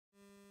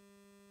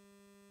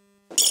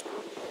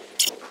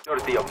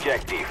The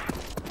objective.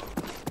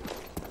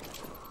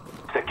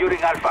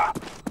 Securing Alpha.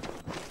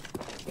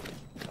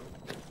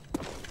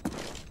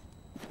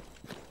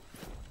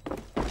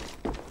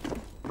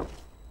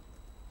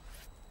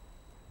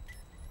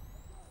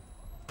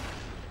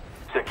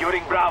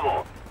 Securing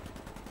Bravo.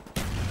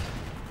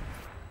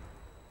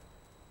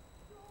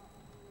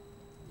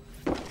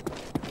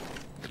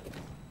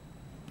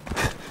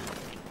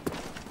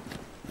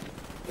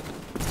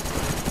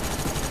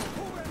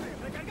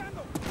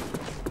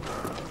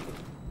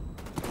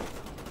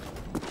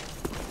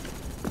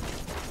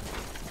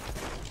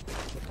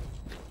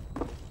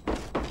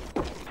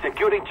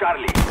 Securing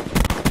Charlie.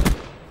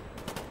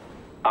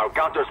 Our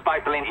counter spy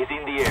plane is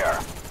in the air.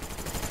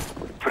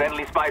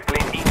 Friendly spy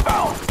plane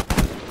inbound.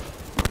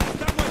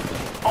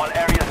 All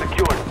areas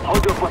secured.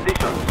 Hold your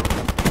positions.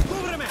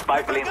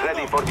 Spy plane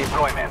ready for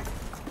deployment.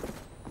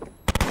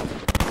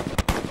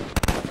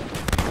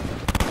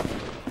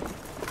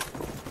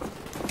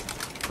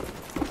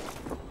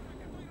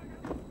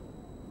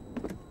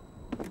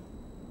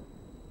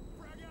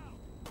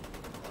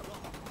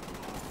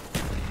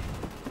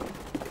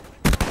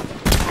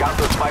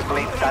 Counter spy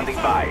plane standing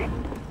by.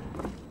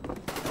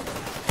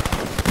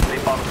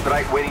 Napalm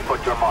strike waiting for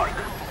your mark.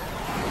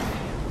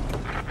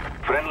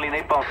 Friendly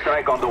napalm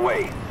strike on the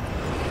way.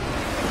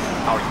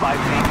 Our spy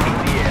plane in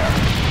the air.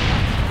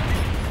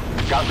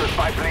 Counter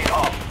spy plane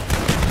off.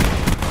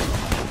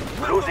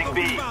 Losing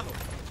B.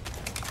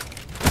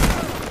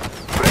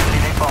 Friendly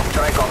napalm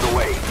strike on the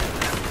way.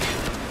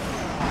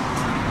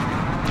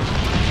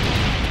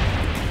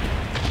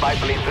 Spy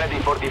plane ready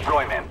for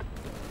deployment.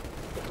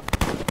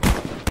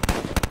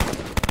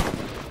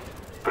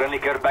 Friendly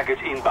care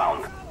package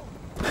inbound.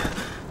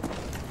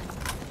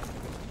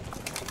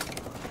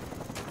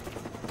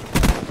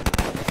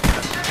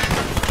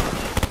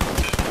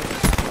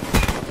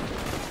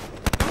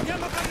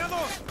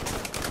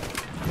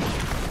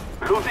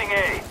 Losing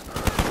A.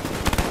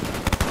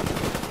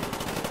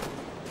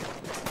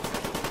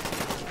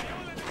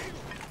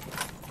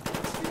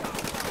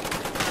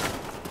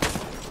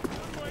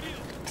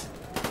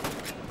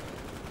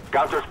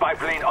 Counter spy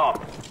plane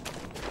up.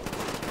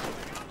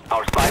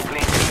 Our spy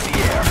plane in the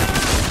air.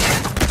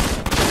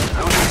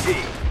 Losing C.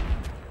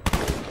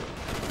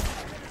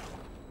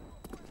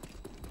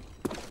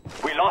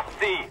 We lost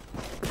C.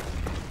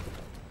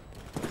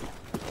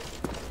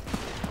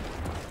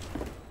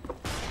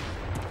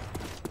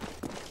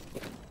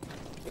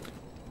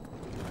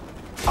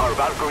 Our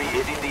Valkyrie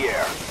is in the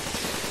air.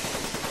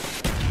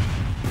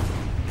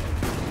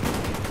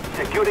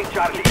 Securing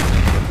Charlie.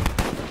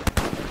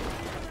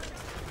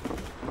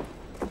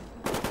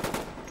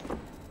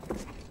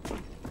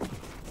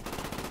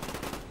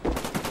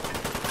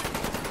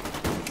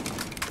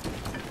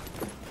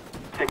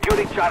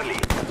 Securing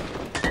Charlie.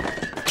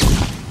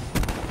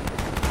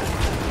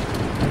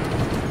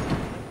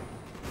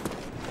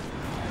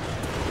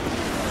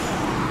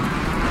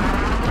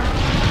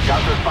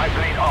 Counter spy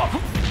plane off.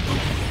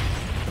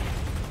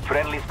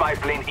 Friendly spy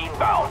plane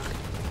inbound.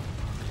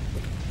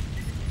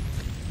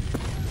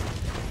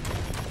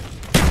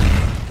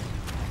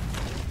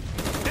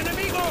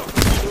 Enemigo!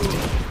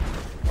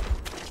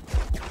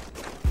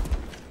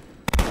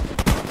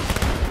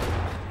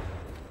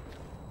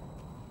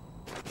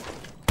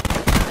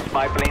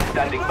 Spy plane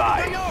standing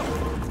by.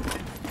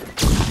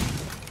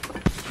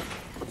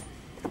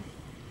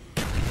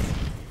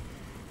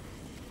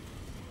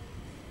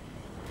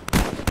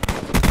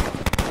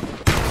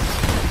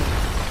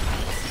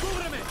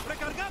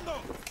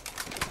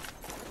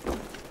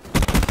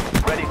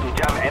 Ready to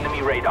jam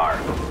enemy radar.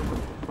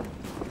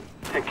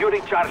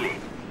 Securing Charlie.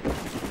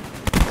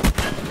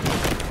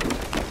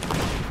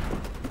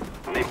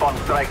 Napalm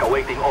strike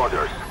awaiting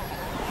orders.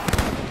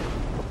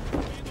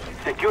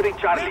 Securing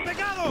Charlie.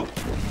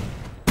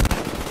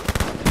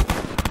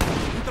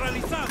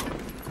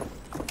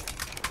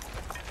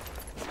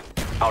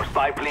 Our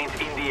spy plane's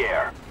in the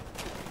air.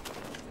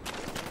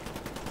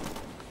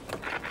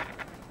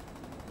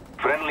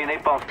 Friendly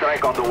napalm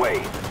strike on the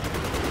way.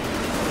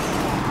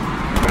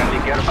 Friendly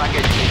care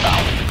package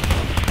inbound.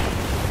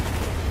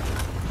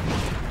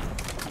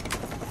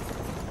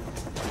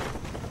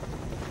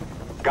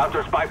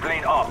 Counter spy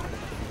plane up.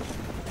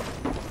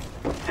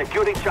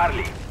 Securing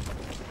Charlie.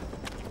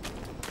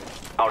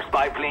 Our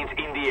spy plane's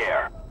in the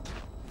air.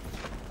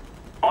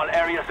 All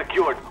areas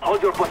secured.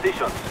 Hold your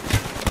positions.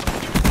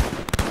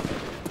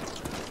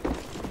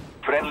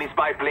 Friendly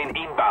spy plane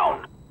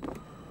inbound.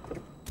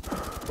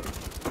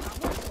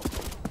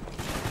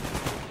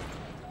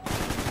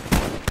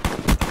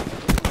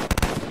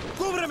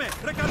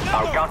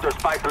 Our counter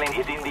spy plane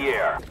is in the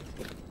air.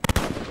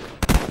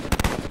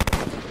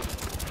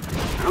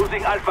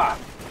 Losing Alpha.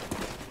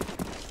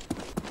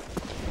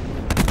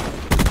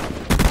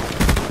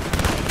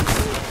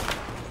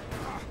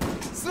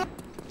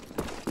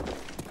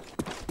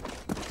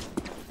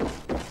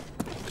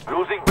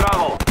 Losing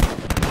Bravo.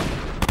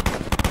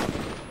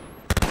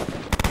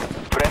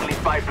 Friendly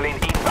spy plane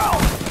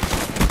inbound.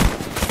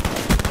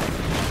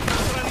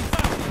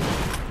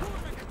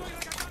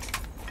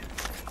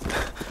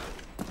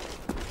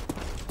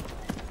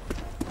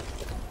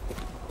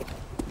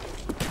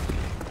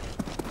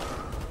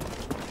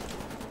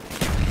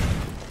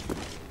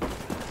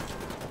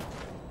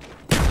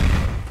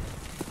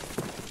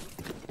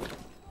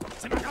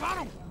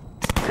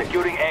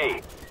 Securing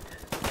A.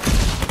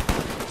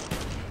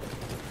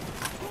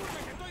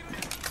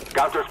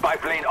 Counter spy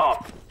plane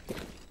up.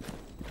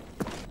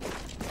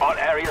 All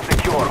areas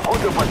secure.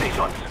 Hold your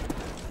positions.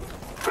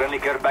 Friendly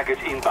care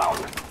package inbound.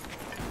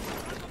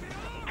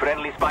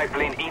 Friendly spy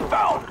plane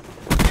inbound.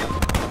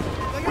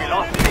 We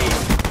lost C.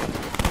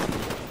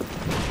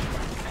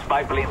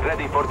 Spy plane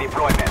ready for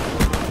deployment.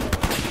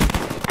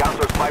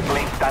 Counter spy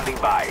plane standing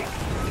by.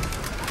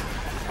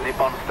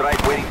 Napalm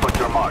strike waiting for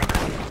your mark.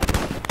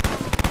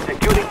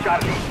 Securing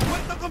Charlie.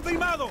 ¡Puesto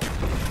confirmado!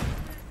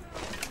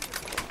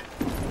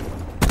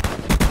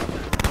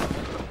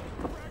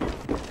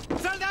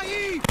 ¡Sal de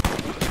ahí!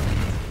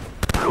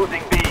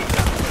 Losing B.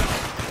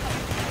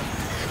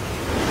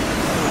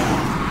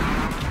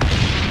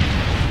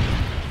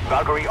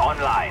 Valkyrie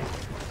online.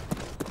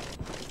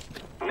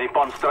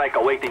 Napalm strike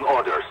awaiting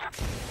orders.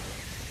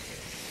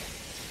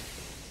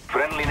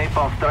 Friendly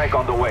napalm strike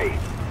on the way.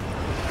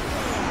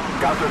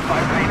 Counter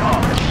spy plane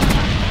up.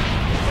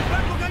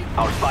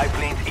 Our spy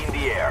planes in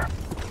the air.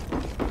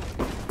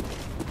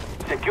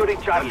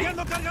 Securing Charlie.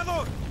 ¡Cambiando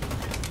cargador!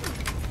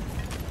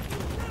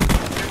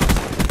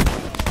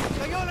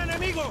 ¡Cayó el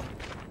enemigo!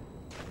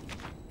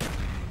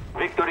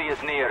 Victory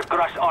is near.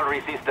 Crush all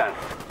resistance.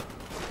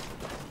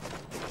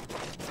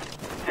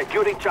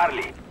 Securing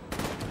Charlie.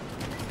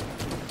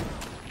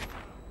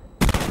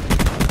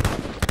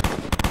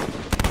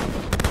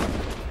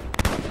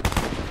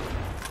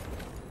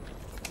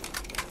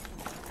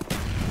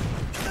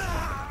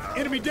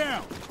 Enemy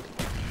down!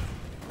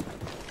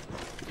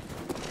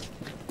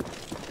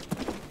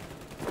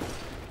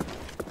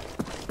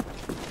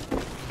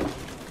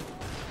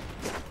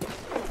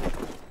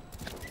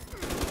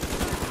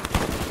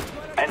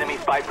 Enemy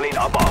spy plane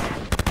above.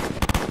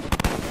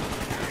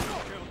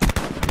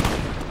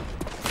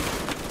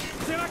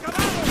 ¡Se va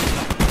acabado!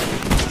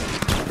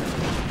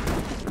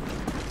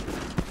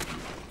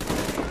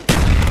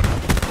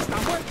 ¡Está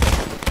muerto!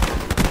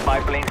 Spy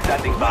plane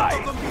standing by.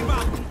 ¡Puesto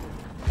confirmado!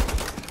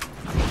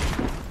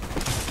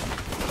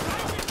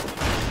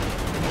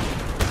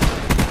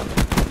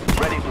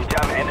 Ready to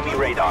jam enemy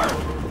radar.